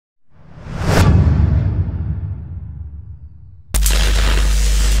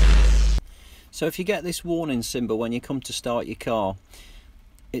So if you get this warning symbol when you come to start your car,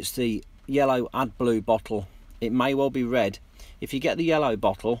 it's the yellow AdBlue bottle. It may well be red. If you get the yellow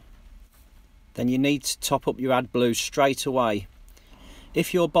bottle, then you need to top up your AdBlue straight away.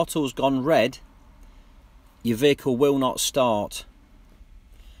 If your bottle's gone red, your vehicle will not start.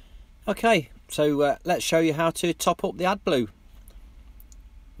 Okay, so let's show you how to top up the AdBlue.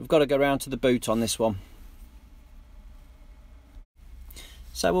 We've got to go around to the boot on this one.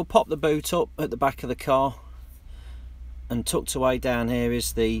 So we'll pop the boot up at the back of the car, and tucked away down here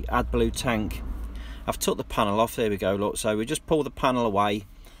is the AdBlue tank. I've took the panel off, there we go, look. So we just pull the panel away,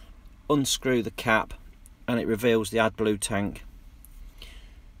 unscrew the cap, and it reveals the AdBlue tank.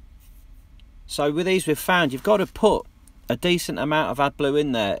 So with these we've found you've got to put a decent amount of AdBlue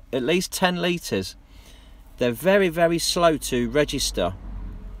in there, at least 10 litres. They're very, very slow to register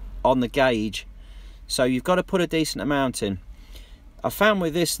on the gauge, so you've got to put a decent amount in. I found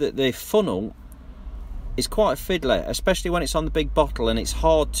with this that the funnel is quite a fiddler, especially when it's on the big bottle and it's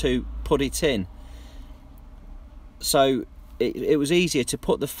hard to put it in. So it was easier to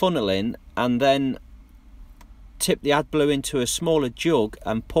put the funnel in and then tip the AdBlue into a smaller jug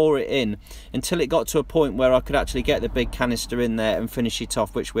and pour it in until it got to a point where I could actually get the big canister in there and finish it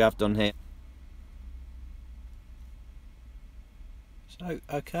off, which we have done here. So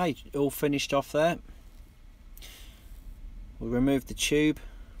okay, all finished off there. We'll remove the tube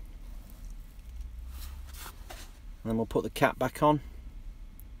and then we'll put the cap back on.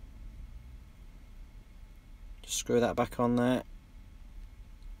 Just screw that back on there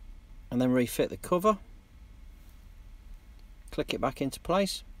and then refit the cover. Click it back into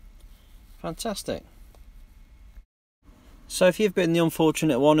place. Fantastic. So if you've been the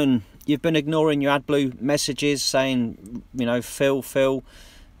unfortunate one and you've been ignoring your AdBlue messages saying, you know, fill,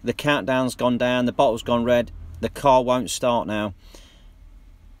 the countdown's gone down, the bottle's gone red, the car won't start now,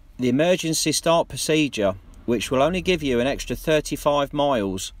 the emergency start procedure, which will only give you an extra 35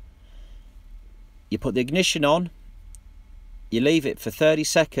 miles, you put the ignition on, you leave it for 30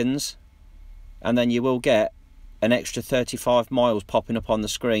 seconds, and then you will get an extra 35 miles popping up on the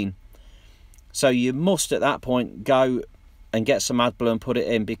screen. So you must at that point go and get some AdBlue and put it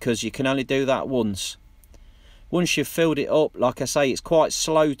in, because you can only do that once. Once you've filled it up, like I say, it's quite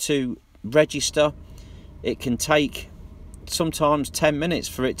slow to register. It can take sometimes 10 minutes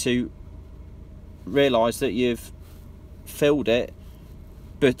for it to realise that you've filled it,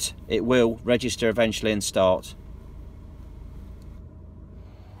 but it will register eventually and start.